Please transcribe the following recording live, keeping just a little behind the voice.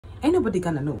ain't nobody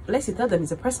gonna know unless you tell them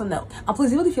it's a press on nail. And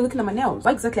please, even if you're looking at my nails,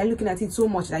 why exactly are you looking at it so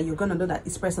much that you're gonna know that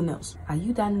it's press on nails? Are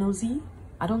you that nosy?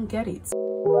 I don't get it.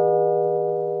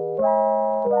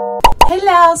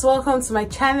 Hello, welcome to my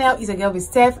channel. It's a girl with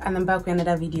Steph and I'm back with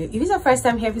another video. If it's your first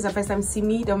time here, if it's your first time seeing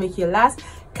me, don't make it last.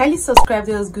 Kindly subscribe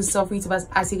to those good stuff for YouTubers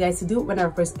ask you guys to do whenever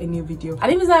I post a new video.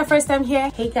 And if it's not your first time here,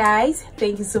 hey guys,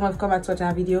 thank you so much for coming back to watch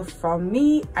another video from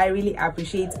me. I really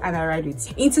appreciate and I ride with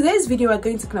you. In today's video, we're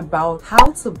going to talk about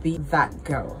how to be that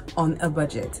girl on a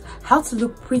budget, how to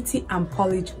look pretty and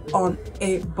polished on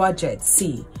a budget.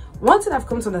 See, one thing I've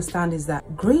come to understand is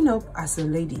that growing up as a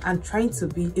lady and trying to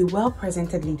be a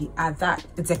well-presented lady at that,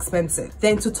 it's expensive.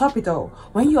 Then to top it all,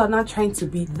 when you are not trying to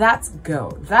be that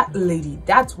girl, that lady,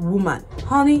 that woman,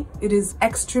 honey, it is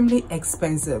extremely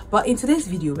expensive. But in today's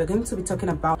video, we're going to be talking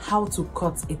about how to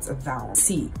cut it down.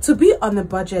 See, to be on a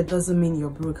budget doesn't mean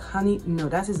you're broke, honey. No,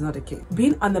 that is not the case.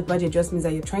 Being on a budget just means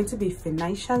that you're trying to be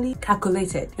financially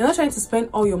calculated. You're not trying to spend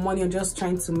all your money on just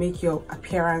trying to make your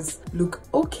appearance look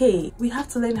okay. We have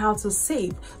to learn how to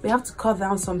save. We have to cut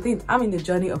down some things. I'm in the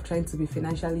journey of trying to be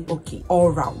financially okay all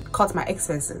round, cut my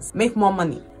expenses, make more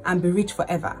money and be rich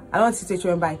forever. I don't want to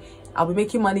situation whereby I'll be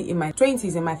making money in my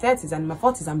 20s, in my 30s, and in my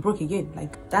 40s and broke again.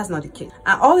 Like, that's not the case.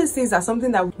 And all these things are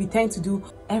something that we tend to do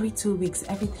every 2 weeks,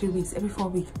 every 3 weeks, every 4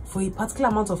 weeks for a particular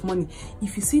amount of money.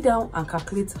 If you sit down and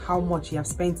calculate how much you have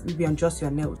spent maybe on just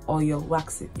your nails or your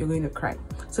waxing, you're going to cry.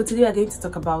 So today we're going to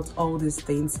talk about all these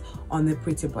things on a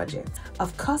pretty budget.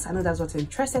 Of course, I know that's what you're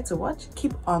interested to watch.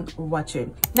 Keep on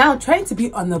watching. Now, trying to be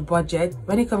on a budget,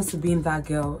 when it comes to being that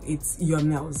girl, it's your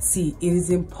nails. See, it is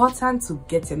important to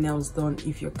get your nails done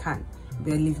if you can.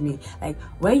 Believe me, like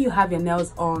when you have your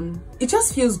nails on, it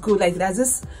just feels good. Like there's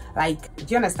this, like, do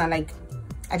you understand? Like,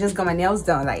 I just got my nails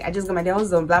done, like I just got my nails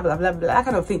done, blah blah blah blah, that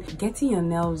kind of thing. Getting your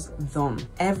nails done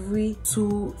every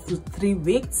 2 to 3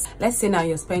 weeks. Let's say now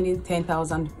you're spending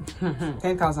 10,000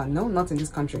 10,000, no, not in this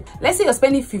country. Let's say you're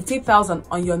spending 50,000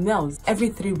 on your nails every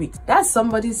 3 weeks. That's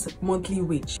somebody's monthly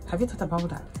wage. Have you thought about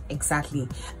that? Exactly.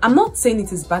 I'm not saying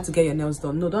it is bad to get your nails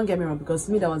done, no, don't get me wrong, because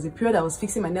to me there was a period I was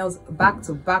fixing my nails back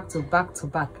to back to back to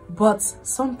back. But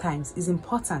sometimes it's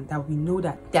important that we know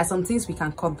that there are some things we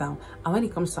can cut down. And when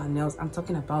it comes to our nails, I'm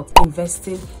talking about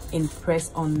investing in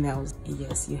press-on nails.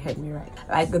 Yes, you heard me right.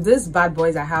 Like these bad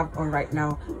boys I have on right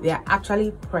now, they are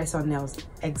actually press-on nails.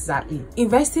 Exactly.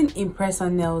 Investing in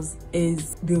press-on nails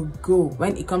is the goal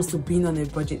when it comes to being on a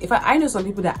budget. If I know some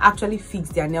people that actually fix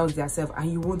their nails themselves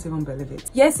and you won't even believe it.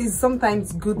 Yes, it's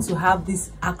sometimes good to have these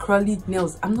acrylic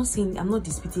nails. I'm not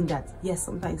disputing that. Yes,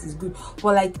 sometimes it's good.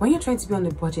 But like when you're trying to be on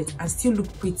a budget and still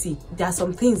look pretty, there are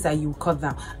some things that you cut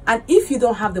down. And if you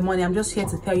don't have the money, I'm just here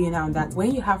to tell you now that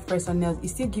when you have press-on nails, it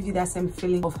still gives you that same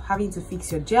feeling of having to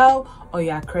fix your gel or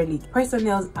your acrylic. Press-on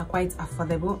nails are quite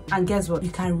affordable, and guess what? You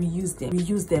can reuse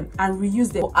them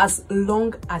for as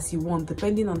long as you want,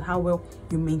 depending on how well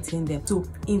you maintain them. So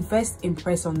invest in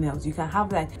press-on nails. You can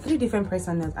have like 3 different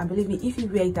press-on nails, and believe me, if you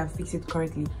wear it and fix it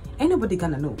correctly, ain't nobody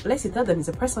gonna know unless you tell them it's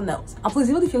a press-on nails. And please,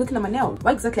 even if you're looking at my nails,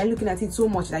 why exactly are you looking at it so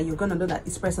much that you're gonna know that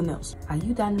it's press-on nails? Are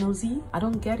you that nosy? I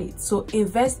don't get it. So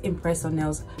invest in press-on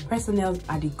nails. Press-on nails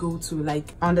are the go-to.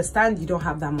 Like, understand you don't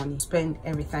have that money spend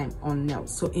every time on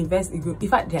nails, so invest in good. In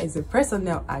fact, there is a press-on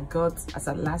nail I got as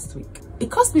of last week.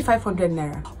 It cost me 500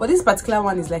 naira, but this particular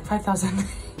one is like 5,000.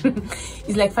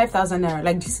 It's like 5,000 naira.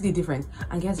 Like, do you see the difference?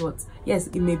 And guess what? Yes,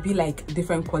 it may be like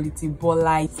different quality, but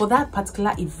like for that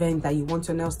particular event that you want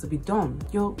your nails to be done,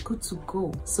 you're good to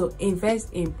go. So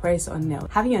invest in press-on nails.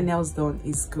 Having your nails done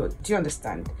is good. Do you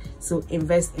understand? So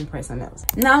invest in press-on nails.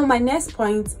 Now, my next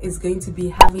point is going to be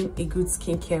having a good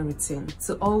skincare routine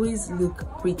to always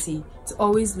look pretty, to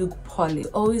always look polished,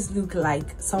 to always look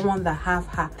like someone that have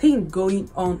her thing going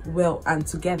on well and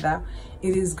together.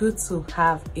 It is good to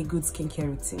have a good skincare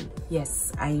routine.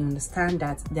 Yes, I understand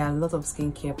that there are a lot of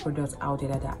skincare products out there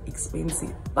that are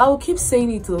expensive, but I will keep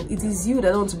saying it, it is you that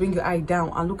don't want to bring your eye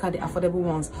down and look at the affordable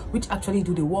ones which actually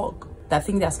do the work, that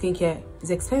think that skincare is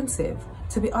expensive.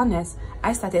 To be honest,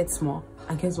 I started small,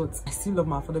 and guess what? I still love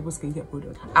my affordable skincare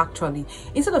product. Actually,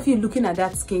 instead of you looking at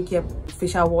that skincare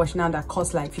facial wash now that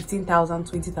costs like 15,000,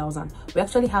 20,000, we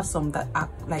actually have some that are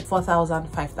like 4,000,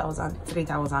 5,000,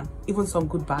 3,000, even some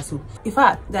good basu. In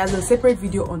fact, there's a separate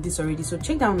video on this already, so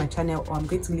check down my channel, or I'm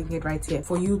going to link it right here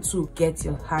for you to get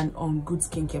your hand on good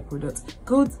skincare products,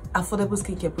 good affordable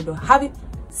skincare product.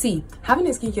 Having a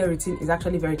skincare routine is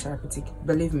actually very therapeutic.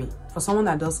 Believe me, for someone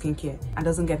that does skincare and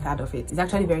doesn't get tired of it, it's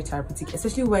actually very therapeutic,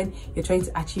 especially when you're trying trying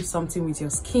to achieve something with your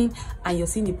skin and you're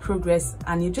seeing the progress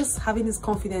and you're just having this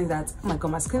confidence that, oh my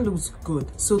god, my skin looks good.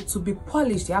 So to be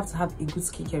polished, you have to have a good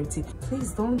skincare routine.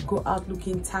 Please don't go out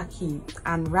looking tacky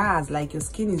and ras, like your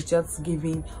skin is just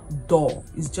giving dull.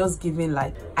 It's just giving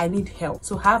like, I need help.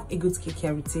 So have a good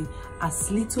skincare routine, as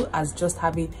little as just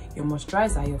having your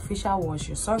moisturizer, your facial wash,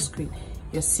 your sunscreen,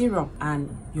 your serum and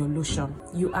your lotion.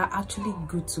 You are actually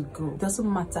good to go. It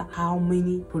doesn't matter how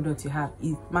many products you have,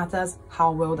 it matters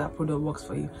how well that product works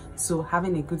for you. So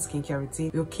having a good skincare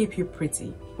routine will keep you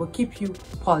pretty, will keep you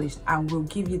polished, and will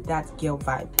give you that girl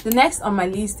vibe. The next on my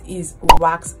list is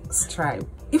wax stripe.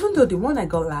 Even though the one I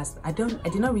got last, I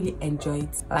did not really enjoy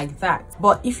it like that.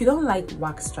 But if you don't like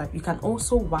wax stripe, you can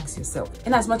also wax yourself.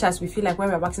 In as much as we feel like when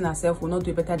we're waxing ourselves, we'll not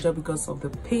do a better job because of the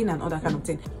pain and all that kind of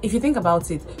thing. If you think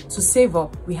about it, to save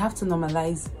up, we have to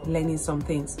normalize learning some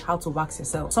things, how to wax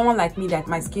yourself. Someone like me, that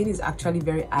my skin is actually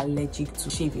very allergic to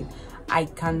shaving. I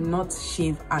cannot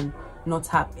shave and not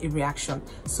have a reaction,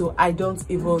 so I don't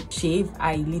even shave.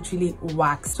 I literally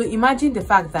wax. So imagine the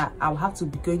fact that I'll have to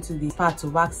be going to the spa to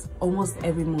wax almost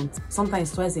every month,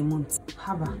 sometimes twice a month.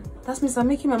 Haba, that means I'm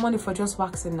making my money for just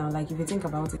waxing now. Like if you think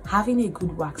about it, having a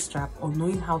good wax strap or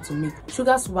knowing how to make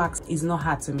sugar's wax is not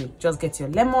hard to make. Just get your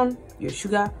lemon, your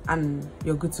sugar, and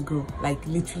you're good to go. Like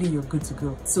literally you're good to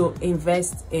go. So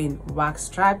invest in wax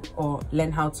strap or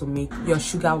learn how to make your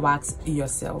sugar wax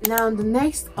yourself. Now the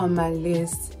next on my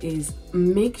list is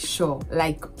make sure,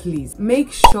 like please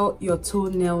make sure your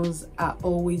toenails are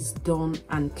always done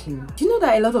and clean. Do you know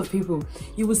that a lot of people,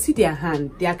 you will see their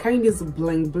hand, they are carrying these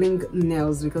bling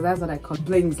nails, because that's what I call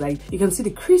blings. Like you can see the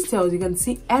crystals, you can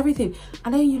see everything,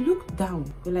 and then you look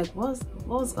down, you're like,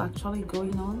 what's actually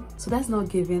going on? So that's not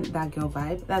giving that girl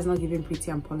vibe. That's not giving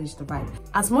pretty and polished vibe.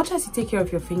 As much as you take care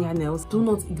of your fingernails, do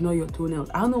not ignore your toenails.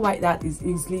 I don't know why that is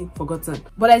easily forgotten,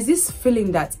 but there's this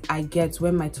feeling that I get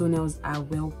when my toenails are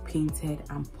well painted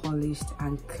and polished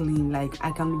and clean. Like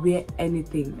I can wear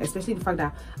anything, especially the fact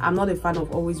that I'm not a fan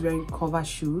of always wearing cover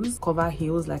shoes, cover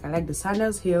heels. Like I like the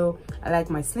sandals heel, I like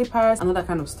my slippers and all that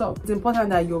kind of stuff. It's important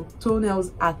that your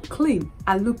toenails are clean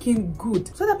and looking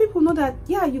good, so that people know that,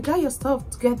 yeah, you got your stuff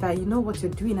together, you know what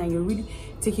you're doing, and you're really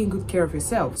taking good care of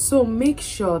yourself. So make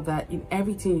sure that in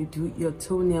everything you do, your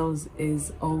toenails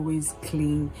is always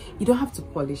clean. You don't have to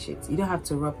polish it, you don't have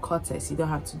to rub cutters, you don't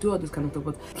have to do all this kind of stuff,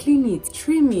 but clean it,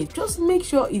 trim it, just make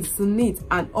sure it's neat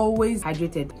and always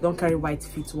hydrated. Don't carry white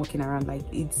feet walking around, like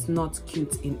it's not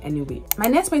cute in any way. My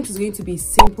next point is going to be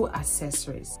simple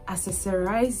accessories.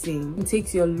 Accessorizing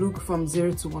takes your look from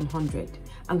 0 to 100.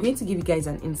 I'm going to give you guys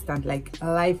an instant, like a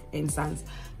live instance.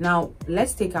 Now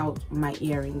let's take out my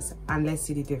earrings and let's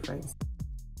see the difference.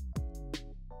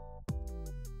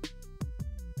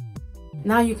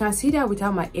 Now you can see that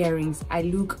without my earrings I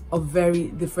look very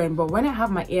different, but when I have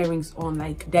my earrings on,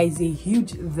 like there is a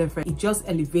huge difference. It just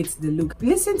elevates the look.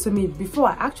 Listen to me, before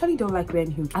I actually don't like wearing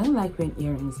heels. I don't like wearing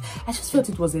earrings. I just felt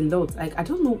it was a lot. Like I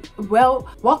don't know well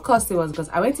what cost it was, because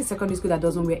I went to secondary school that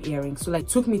doesn't wear earrings, so like it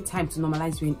took me time to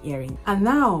normalize wearing earrings, and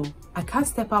now I can't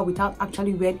step out without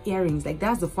actually wearing earrings. Like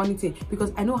that's the funny thing,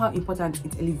 because I know how important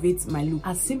it elevates my look.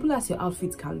 As simple as your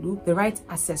outfit can look, the right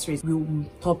accessories will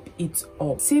top it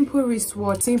up. Simple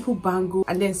wristwatch, simple bangle,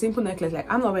 and then simple necklace.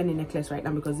 Like I'm not wearing a necklace right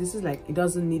now because this is like, it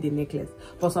doesn't need a necklace,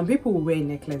 but some people will wear a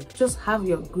necklace. Just have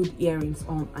your good earrings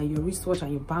on and your wristwatch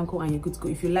and your bangle and you're good to go.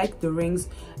 If you like the rings,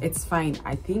 it's fine.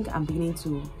 I think I'm beginning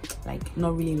to like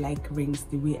not really like rings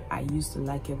the way I used to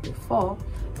like it before,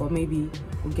 but maybe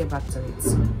we'll get back to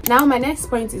it. Now my next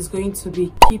point is going to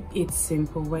be keep it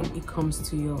simple when it comes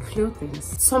to your clothing.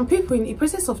 Some people in the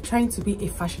process of trying to be a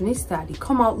fashionista, they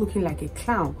come out looking like a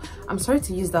clown. I'm sorry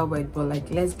to use that word, but like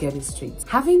let's get it straight.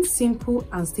 Having simple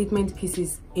and statement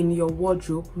pieces in your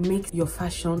wardrobe makes your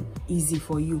fashion easy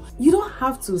for you. You don't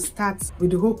have to start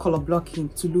with the whole color blocking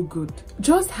to look good.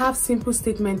 Just have simple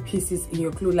statement pieces in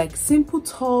your clothes, like simple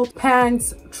top,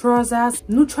 pants, trousers,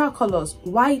 neutral colors,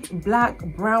 white, black,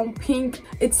 brown, pink.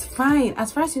 It's fine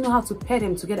as far as you know how to pair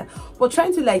them together. But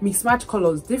trying to like mix match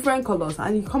colors, different colors,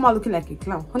 and you come out looking like a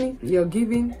clown, honey, you're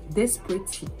giving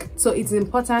desperate chic. So it's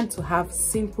important to have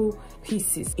simple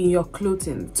pieces in your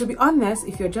clothing. To be honest,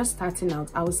 if you're just starting out,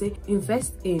 I would say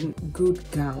invest in good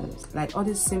gowns, like all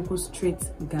these simple straight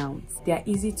gowns. They are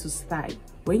easy to style.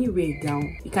 when you wear a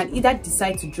gown, you can either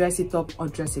decide to dress it up or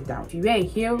dress it down. If you wear a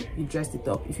heel, you dress it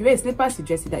up. If you wear slippers, you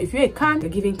dress it down. If you wear a can, you're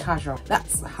giving casual.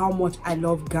 That's how much I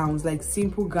love gowns, like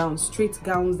simple gowns, straight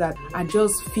gowns that are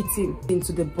just fitting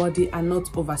into the body and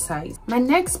not oversized. My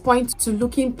next point to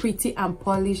looking pretty and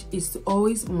polished is to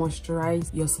always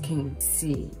moisturize your skin.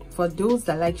 See, for those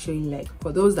that like showing leg,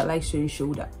 for those that like showing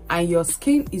shoulder, and your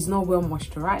skin is not well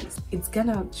moisturized, it's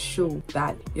gonna show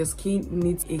that your skin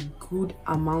needs a good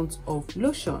amount of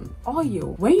lotion,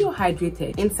 oil. When you're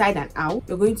hydrated inside and out,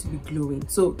 you're going to be glowing.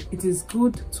 So it is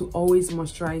good to always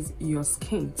moisturize your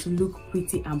skin to look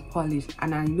pretty and polished.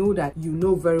 And I know that you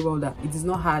know very well that it is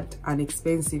not hard and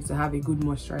expensive to have a good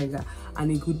moisturizer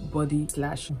and a good body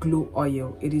 / glow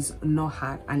oil. It is not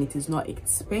hard and it is not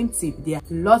expensive. There are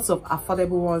lots of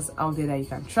affordable ones out there that you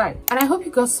can try. And I hope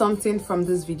you got something from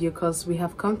this video, because we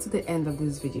have come to the end of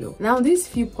this video. Now, these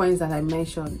few points that I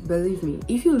mentioned, believe me,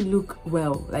 if you look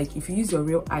well, like if you use your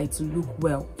real eye to look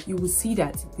well, you will see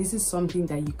that this is something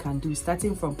that you can do,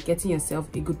 starting from getting yourself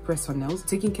a good press on nails,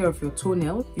 taking care of your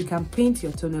toenails. You can paint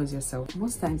your toenails yourself.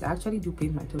 Most times I actually do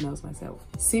paint my toenails myself.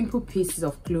 Simple pieces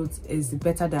of clothes is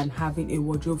better than having a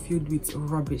wardrobe filled with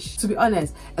rubbish. To be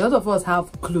honest, a lot of us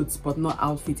have clothes but not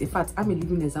outfits. In fact, I'm a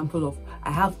living example of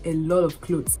I have a lot of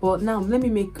clothes, but now let me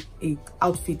make a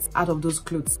outfit out of those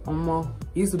clothes.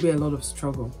 It used to be a lot of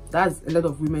struggle. That's a lot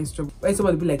of women's struggle. When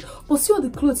somebody be like, but see all the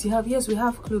clothes you have. Yes, we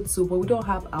have clothes too, but we don't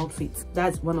have outfits.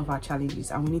 That's one of our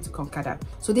challenges and we need to conquer that.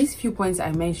 So these few points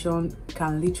I mentioned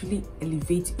can literally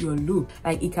elevate your look.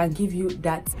 Like it can give you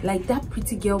that, like that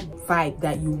pretty girl vibe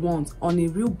that you want on a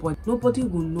real body. Nobody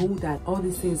will know that all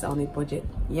these things are on a budget.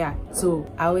 Yeah,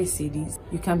 so I always say this,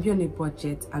 you can be on a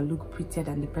budget and look prettier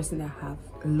than the person that have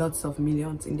lots of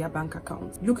millions in their bank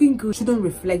account. Looking good shouldn't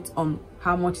reflect on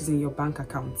how much is in your bank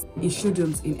account. It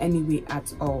shouldn't in any way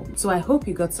at all. So I hope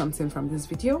you got something from this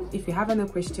video. If you have any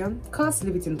question, of course,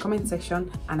 leave it in the comment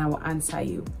section and I will answer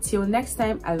you. Till next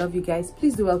time, I love you guys.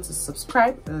 Please do well to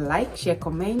subscribe, like, share,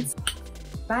 comment.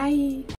 Bye.